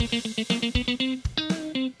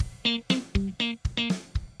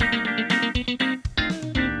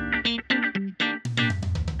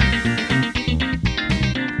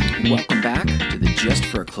Just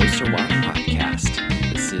for a Closer Walk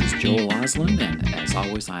podcast. This is Joel Oslin, and as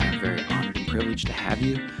always, I am very honored and privileged to have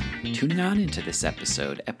you tuning on into this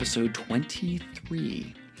episode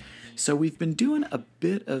 23. So we've been doing a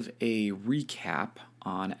bit of a recap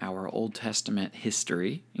on our Old Testament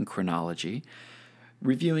history and chronology,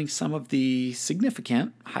 reviewing some of the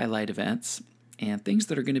significant highlight events and things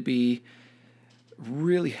that are going to be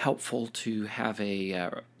really helpful to have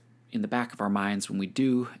in the back of our minds when we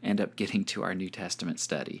do end up getting to our New Testament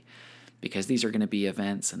study, because these are going to be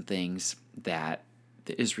events and things that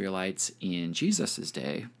the Israelites in Jesus'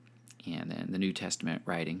 day and in the New Testament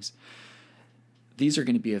writings, these are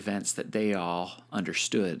going to be events that they all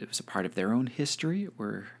understood. It was a part of their own history. It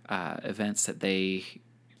were events that they,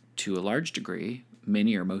 to a large degree,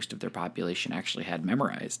 many or most of their population actually had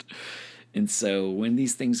memorized. And so when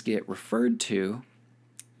these things get referred to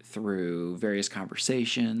through various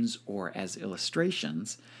conversations or as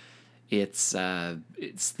illustrations, it's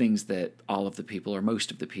things that all of the people or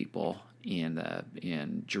most of the people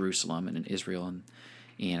in Jerusalem and in Israel and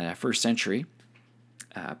in first century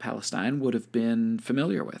Palestine would have been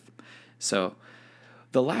familiar with. So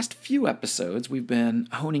the last few episodes, we've been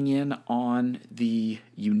honing in on the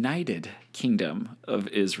United Kingdom of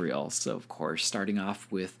Israel. So, of course, starting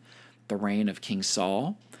off with the reign of King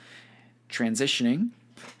Saul, transitioning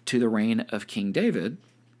to the reign of King David,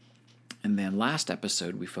 and then last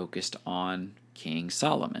episode we focused on King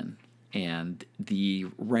Solomon and the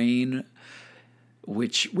reign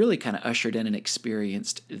which really kind of ushered in and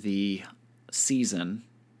experienced the season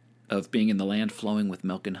of being in the land flowing with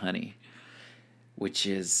milk and honey, which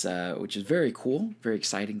is very cool, very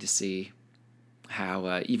exciting to see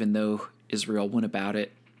how even though Israel went about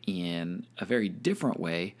it in a very different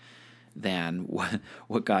way than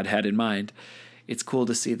what God had in mind, it's cool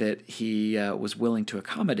to see that he was willing to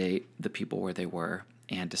accommodate the people where they were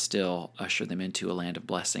and to still usher them into a land of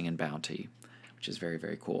blessing and bounty, which is very,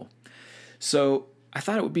 very cool. So I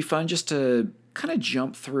thought it would be fun just to kind of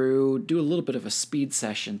jump through, do a little bit of a speed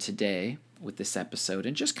session today with this episode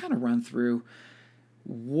and just kind of run through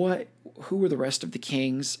who were the rest of the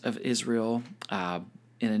kings of Israel.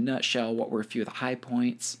 In a nutshell, what were a few of the high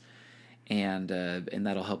points, and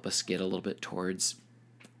that'll help us get a little bit towards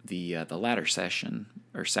the latter session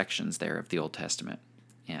or sections there of the Old Testament,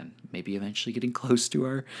 and maybe eventually getting close to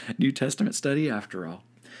our New Testament study after all.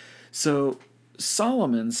 So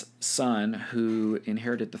Solomon's son who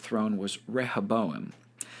inherited the throne was Rehoboam,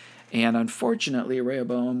 and unfortunately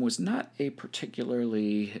Rehoboam was not a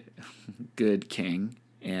particularly good king,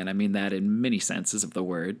 and I mean that in many senses of the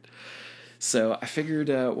word. So I figured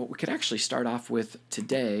what we could actually start off with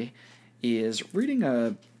today is reading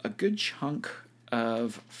a good chunk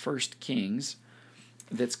of 1 Kings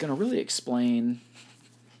that's going to really explain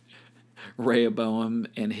Rehoboam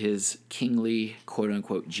and his kingly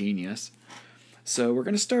quote-unquote genius. So we're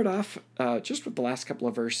going to start off just with the last couple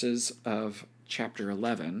of verses of chapter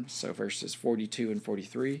 11, so verses 42 and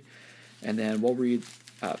 43, and then we'll read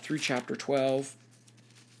through chapter 12,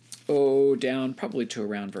 down probably to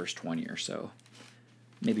around verse 20 or so.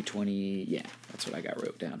 Maybe 20, yeah, that's what I got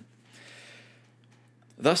wrote down.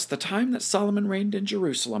 Thus the time that Solomon reigned in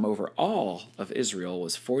Jerusalem over all of Israel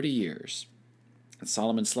was 40 years. And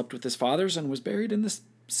Solomon slept with his fathers and was buried in the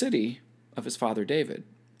city of his father David,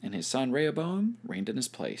 and his son Rehoboam reigned in his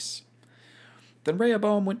place. Then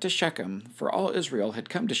Rehoboam went to Shechem, for all Israel had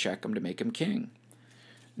come to Shechem to make him king.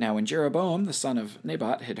 Now when Jeroboam the son of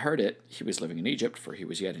Nebat had heard it, he was living in Egypt, for he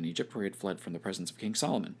was yet in Egypt, where he had fled from the presence of King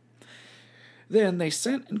Solomon. Then they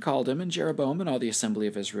sent and called him, and Jeroboam and all the assembly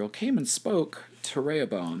of Israel came and spoke to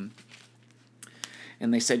Rehoboam.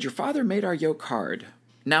 And they said, Your father made our yoke hard.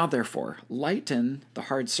 Now, therefore, lighten the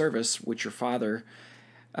hard service which your father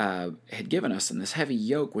had given us, and this heavy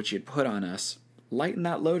yoke which he had put on us. Lighten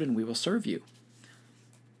that load, and we will serve you.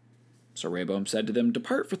 So Rehoboam said to them,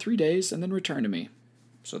 Depart for 3 days, and then return to me.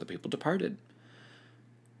 So the people departed.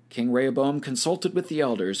 King Rehoboam consulted with the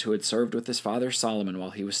elders who had served with his father Solomon while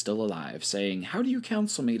he was still alive, saying, How do you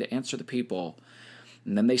counsel me to answer the people?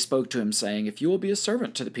 And then they spoke to him, saying, If you will be a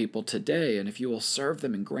servant to the people today, and if you will serve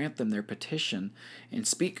them and grant them their petition, and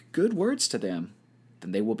speak good words to them,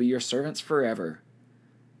 then they will be your servants forever.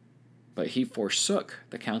 But he forsook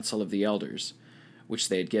the counsel of the elders, which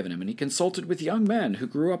they had given him, and he consulted with young men who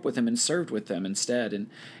grew up with him and served with them instead.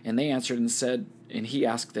 And they answered and said, and he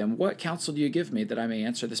asked them, What counsel do you give me that I may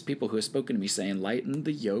answer this people who have spoken to me, saying, Lighten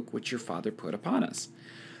the yoke which your father put upon us?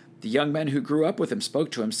 The young men who grew up with him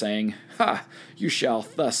spoke to him, saying, Ha! You shall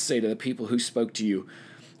thus say to the people who spoke to you,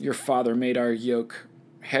 Your father made our yoke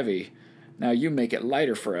heavy. Now you make it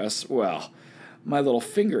lighter for us. Well, my little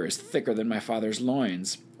finger is thicker than my father's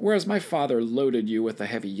loins. Whereas my father loaded you with a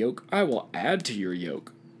heavy yoke, I will add to your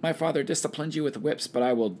yoke. My father disciplined you with whips, but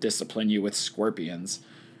I will discipline you with scorpions.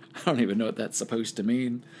 I don't even know what that's supposed to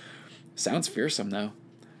mean. Sounds fearsome, though.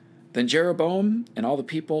 Then Jeroboam and all the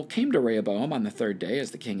people came to Rehoboam on the third day, as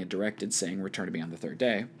the king had directed, saying, Return to me on the third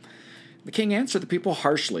day. The king answered the people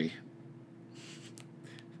harshly.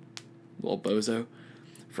 Little bozo.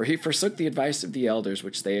 For he forsook the advice of the elders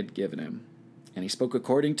which they had given him. And he spoke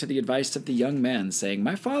according to the advice of the young men, saying,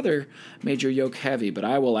 My father made your yoke heavy, but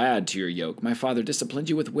I will add to your yoke. My father disciplined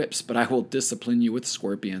you with whips, but I will discipline you with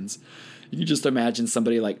scorpions. You can just imagine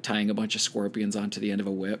somebody like tying a bunch of scorpions onto the end of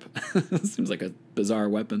a whip. Seems like a bizarre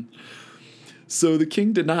weapon. So the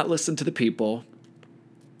king did not listen to the people,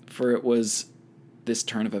 for it was this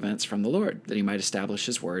turn of events from the Lord, that he might establish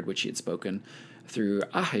his word, which he had spoken through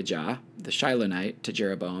Ahijah the Shilonite to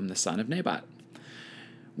Jeroboam the son of Nebat.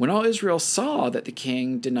 When all Israel saw that the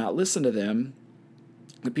king did not listen to them,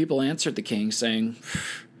 the people answered the king, saying,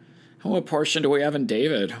 What portion do we have in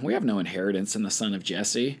David? We have no inheritance in the son of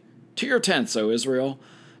Jesse. To your tents, O Israel.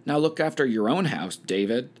 Now look after your own house,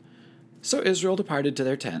 David. So Israel departed to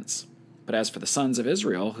their tents. But as for the sons of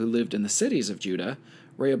Israel, who lived in the cities of Judah,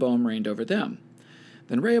 Rehoboam reigned over them.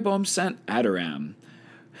 Then Rehoboam sent Adoram,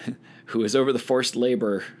 who was over the forced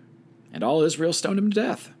labor, and all Israel stoned him to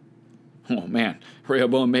death. Oh man,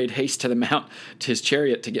 Rehoboam made haste to the mount to his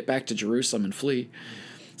chariot to get back to Jerusalem and flee.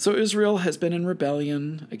 So Israel has been in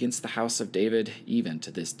rebellion against the house of David even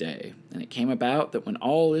to this day. And it came about that when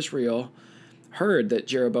all Israel heard that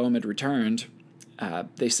Jeroboam had returned,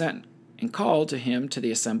 they sent and called to him to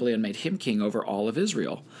the assembly and made him king over all of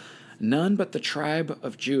Israel. None but the tribe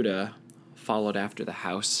of Judah followed after the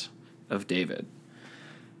house of David.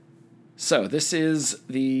 So this is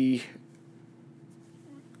the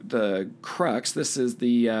crux. This is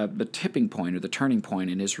the tipping point or the turning point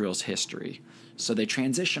in Israel's history. So they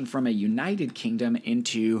transition from a united kingdom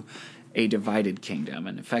into a divided kingdom,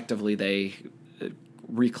 and effectively they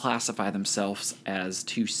reclassify themselves as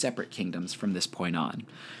two separate kingdoms from this point on.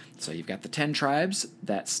 So you've got the 10 tribes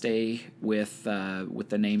that stay with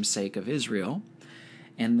the namesake of Israel,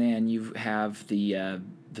 and then you have the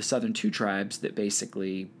southern 2 tribes that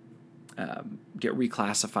basically get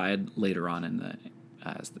reclassified later on in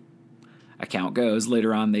as the account goes.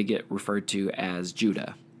 Later on, they get referred to as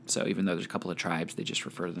Judah. So even though there's a couple of tribes, they just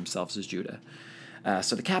refer to themselves as Judah.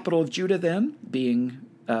 So the capital of Judah then being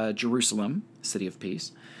Jerusalem, city of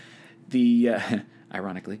peace,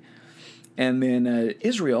 ironically. And then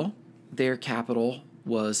Israel, their capital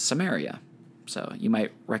was Samaria. So you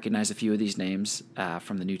might recognize a few of these names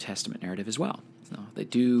from the New Testament narrative as well. So they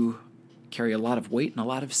do carry a lot of weight and a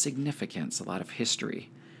lot of significance, a lot of history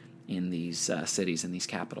in these cities and these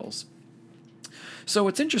capitals. So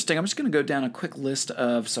what's interesting, I'm just going to go down a quick list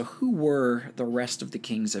of, so who were the rest of the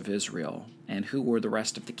kings of Israel and who were the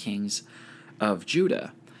rest of the kings of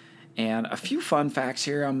Judah? And a few fun facts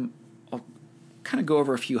here. I'll kind of go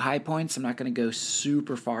over a few high points. I'm not going to go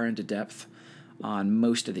super far into depth on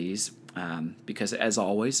most of these because, as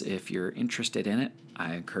always, if you're interested in it,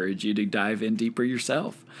 I encourage you to dive in deeper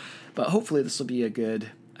yourself. But hopefully this will be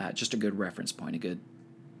just a good reference point, a good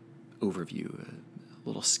overview, a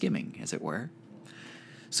little skimming, as it were.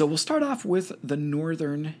 So we'll start off with the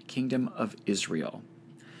northern kingdom of Israel.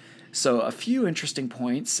 So a few interesting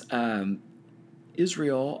points.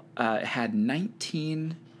 Israel had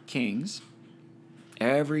 19 kings.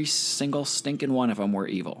 Every single stinking one of them were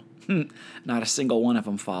evil. Not a single one of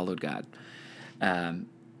them followed God.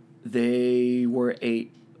 They were a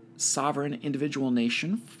sovereign individual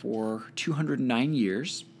nation for 209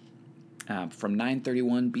 years, from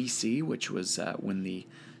 931 BC, which was when the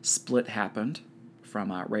split happened from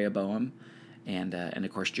Rehoboam and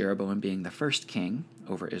of course Jeroboam being the first king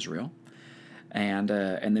over Israel, and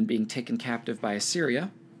then being taken captive by Assyria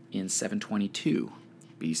in 722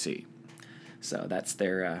 BC. So that's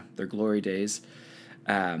their glory days.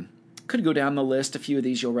 Could go down the list. A few of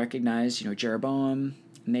these you'll recognize. Jeroboam,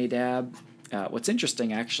 Nadab. What's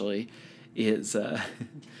interesting actually is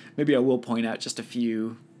maybe I will point out just a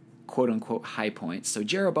few quote-unquote high points. So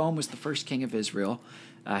Jeroboam was the first king of Israel.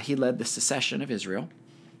 He led the secession of Israel.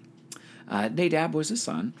 Nadab was his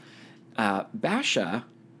son. Baasha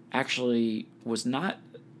actually was not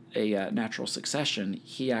a natural succession.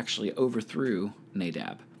 He actually overthrew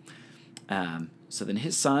Nadab. So then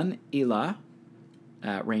his son, Elah,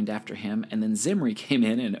 reigned after him, and then Zimri came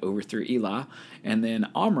in and overthrew Elah, and then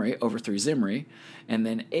Omri overthrew Zimri, and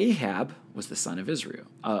then Ahab was the son of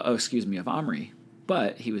of Omri,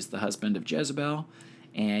 but he was the husband of Jezebel,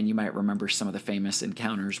 and you might remember some of the famous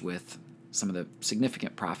encounters with some of the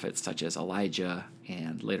significant prophets, such as Elijah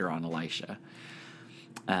and later on Elisha.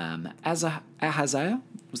 Ahaziah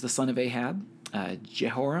was the son of Ahab.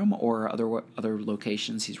 Jehoram, or other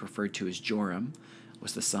locations he's referred to as Joram,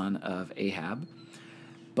 was the son of Ahab.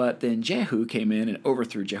 But then Jehu came in and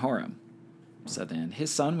overthrew Jehoram. So then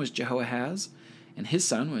his son was Jehoahaz, and his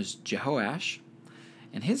son was Jehoash,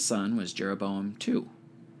 and his son was Jeroboam 2.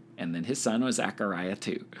 And then his son was Zechariah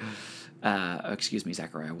 2.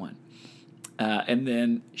 Zechariah 1. And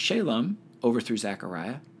then Shalem overthrew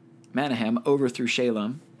Zechariah. Menahem overthrew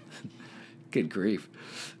Shalem. Good grief.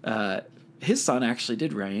 His son actually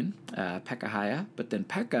did reign, Pekahiah, but then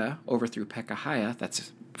Pekah overthrew Pekahiah.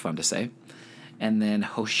 That's fun to say. And then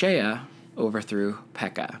Hoshea overthrew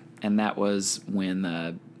Pekah. And that was when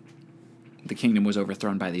the kingdom was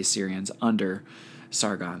overthrown by the Assyrians under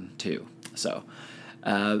Sargon II. So,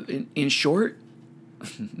 in short,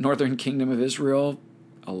 northern kingdom of Israel,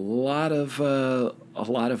 a lot of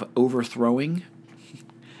overthrowing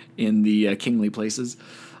in the kingly places,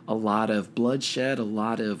 a lot of bloodshed, a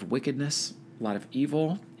lot of wickedness, a lot of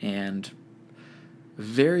evil, and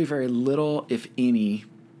very, very little, if any,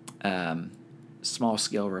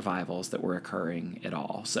 small-scale revivals that were occurring at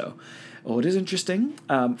all. So, it is interesting.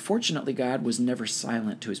 Fortunately, God was never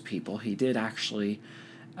silent to his people. He did actually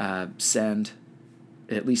send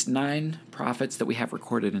at least 9 prophets that we have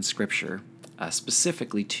recorded in Scripture,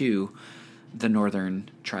 specifically to the northern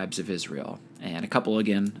tribes of Israel. And a couple,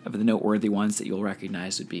 again, of the noteworthy ones that you'll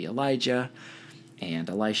recognize would be Elijah and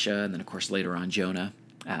Elisha, and then, of course, later on Jonah.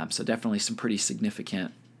 So definitely some pretty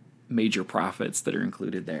significant major prophets that are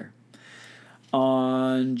included there.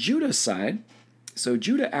 On Judah's side, so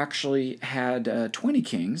Judah actually had 20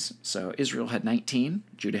 kings. So Israel had 19,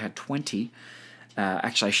 Judah had 20.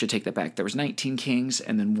 Actually, I should take that back. There was 19 kings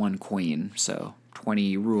and then 1 queen, so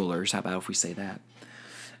 20 rulers. How about if we say that?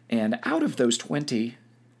 And out of those 20,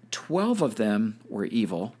 12 of them were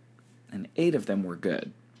evil, and 8 of them were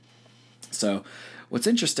good. So what's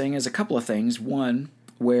interesting is a couple of things. One,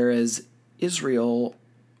 whereas Israel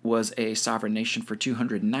was a sovereign nation for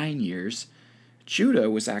 209 years, Judah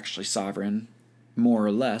was actually sovereign more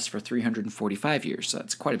or less for 345 years, so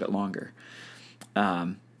that's quite a bit longer.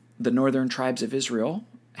 The northern tribes of Israel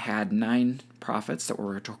had 9 prophets that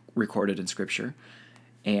were recorded in Scripture,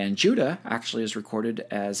 and Judah actually is recorded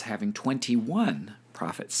as having 21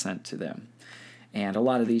 prophets sent to them. And a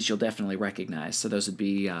lot of these you'll definitely recognize. So those would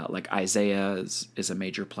be like Isaiah is a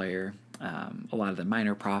major player. A lot of the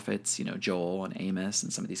minor prophets, Joel and Amos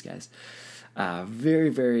and some of these guys. Very,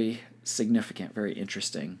 very significant, very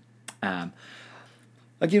interesting.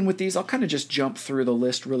 Again, with these, I'll kind of just jump through the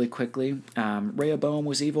list really quickly. Rehoboam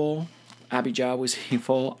was evil. Abijah was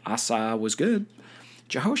evil. Asa was good.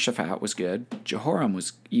 Jehoshaphat was good. Jehoram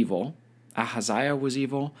was evil. Ahaziah was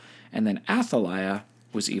evil. And then Athaliah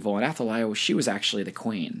was evil. And Athaliah, she was actually the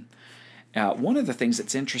queen. One of the things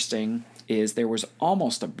that's interesting is there was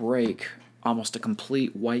almost a break, almost a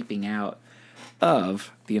complete wiping out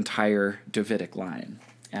of the entire Davidic line.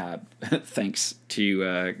 Thanks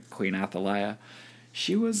to Queen Athaliah.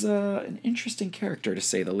 She was an interesting character, to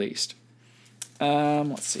say the least.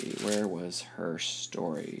 Let's see, where was her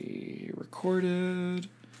story recorded?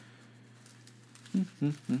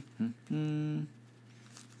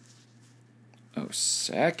 Oh,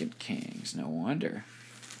 2 Kings, no wonder.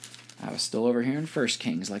 I was still over here in 1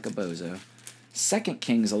 Kings like a bozo. 2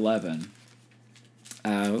 Kings 11.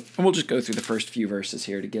 And we'll just go through the first few verses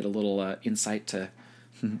here to get a little insight to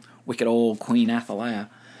wicked old Queen Athaliah.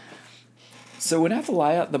 So when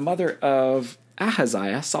Athaliah, the mother of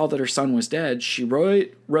Ahaziah, saw that her son was dead, she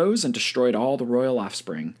rose and destroyed all the royal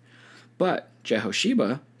offspring. But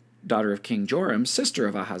Jehosheba, daughter of King Joram, sister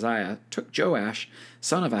of Ahaziah, took Joash,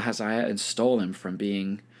 son of Ahaziah, and stole him from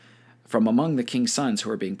among the king's sons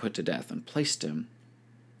who were being put to death, and placed him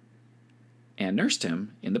and nursed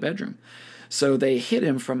him in the bedroom. So they hid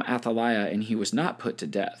him from Athaliah, and he was not put to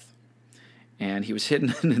death. And he was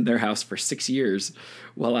hidden in their house for 6 years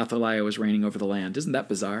while Athaliah was reigning over the land. Isn't that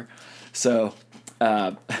bizarre? So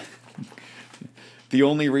the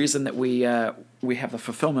only reason that we have the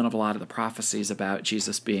fulfillment of a lot of the prophecies about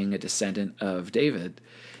Jesus being a descendant of David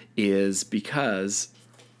is because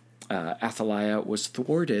Athaliah was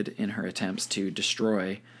thwarted in her attempts to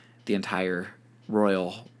destroy the entire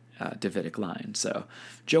royal Davidic line. So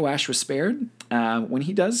Joash was spared. When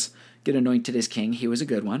he does get anointed as king, he was a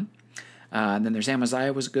good one. And then there's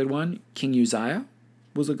Amaziah was a good one. King Uzziah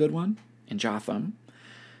was a good one. And Jotham.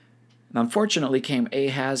 And unfortunately came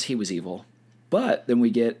Ahaz. He was evil. But then we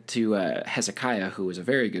get to Hezekiah, who was a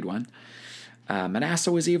very good one. Manasseh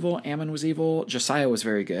was evil. Ammon was evil. Josiah was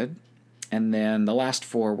very good. And then the last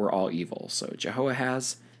 4 were all evil. So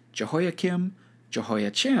Jehoahaz, Jehoiakim,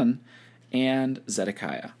 Jehoiachin, and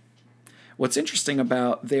Zedekiah. What's interesting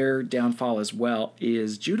about their downfall as well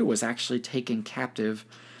is Judah was actually taken captive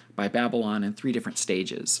by Babylon in 3 different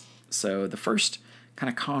stages. So the first kind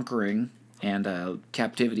of conquering and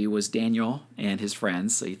captivity was Daniel and his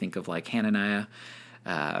friends. So you think of like Hananiah,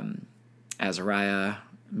 Azariah,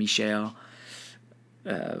 Mishael,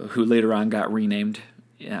 who later on got renamed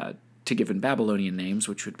to given Babylonian names,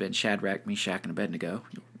 which would have been Shadrach, Meshach, and Abednego.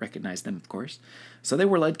 You'll recognize them, of course. So they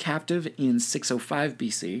were led captive in 605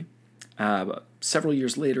 BC. Several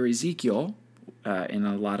years later, Ezekiel and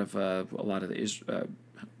a lot of the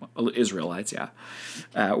Israelites,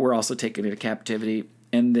 were also taken into captivity.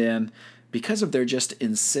 And then, because of their just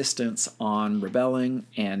insistence on rebelling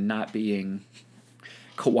and not being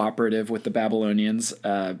cooperative with the Babylonians,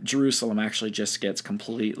 Jerusalem actually just gets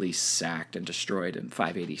completely sacked and destroyed in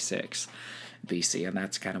 586 BC, and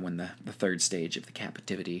that's kind of when the third stage of the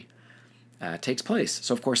captivity takes place.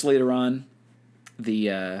 So, of course, later on,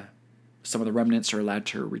 some of the remnants are allowed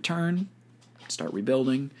to return, start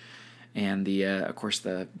rebuilding, and of course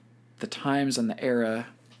the times and the era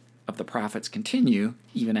of the prophets continue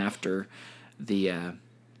even after the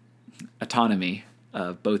autonomy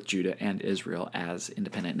of both Judah and Israel as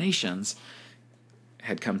independent nations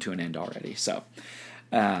had come to an end already. So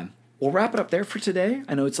we'll wrap it up there for today.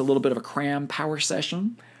 I know it's a little bit of a cram power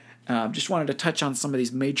session. Just wanted to touch on some of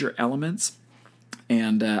these major elements.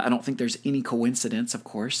 And I don't think there's any coincidence, of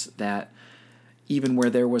course, that even where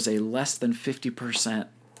there was a less than 50%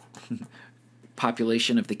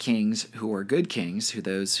 population of the kings who are good kings,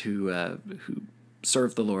 those who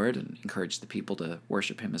serve the Lord and encourage the people to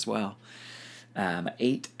worship him as well,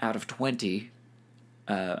 8 out of 20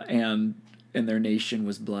 and their nation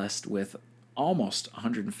was blessed with almost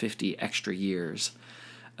 150 extra years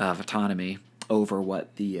of autonomy over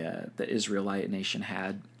what the Israelite nation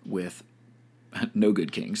had with no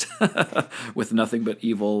good kings, with nothing but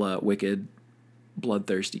evil, wicked,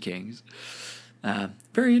 bloodthirsty kings.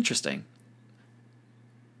 Very interesting.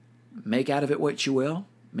 Make out of it what you will.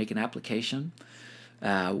 Make an application.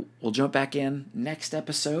 We'll jump back in next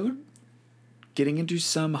episode, getting into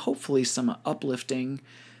hopefully some uplifting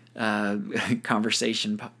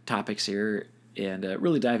conversation topics here, and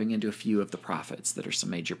really diving into a few of the prophets that are some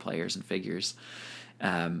major players and figures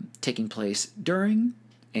taking place during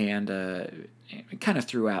and kind of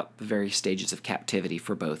throughout the various stages of captivity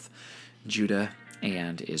for both Judah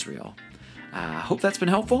and Israel. Hope that's been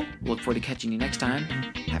helpful. Look forward to catching you next time.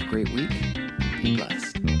 Have a great week. Be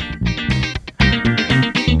blessed.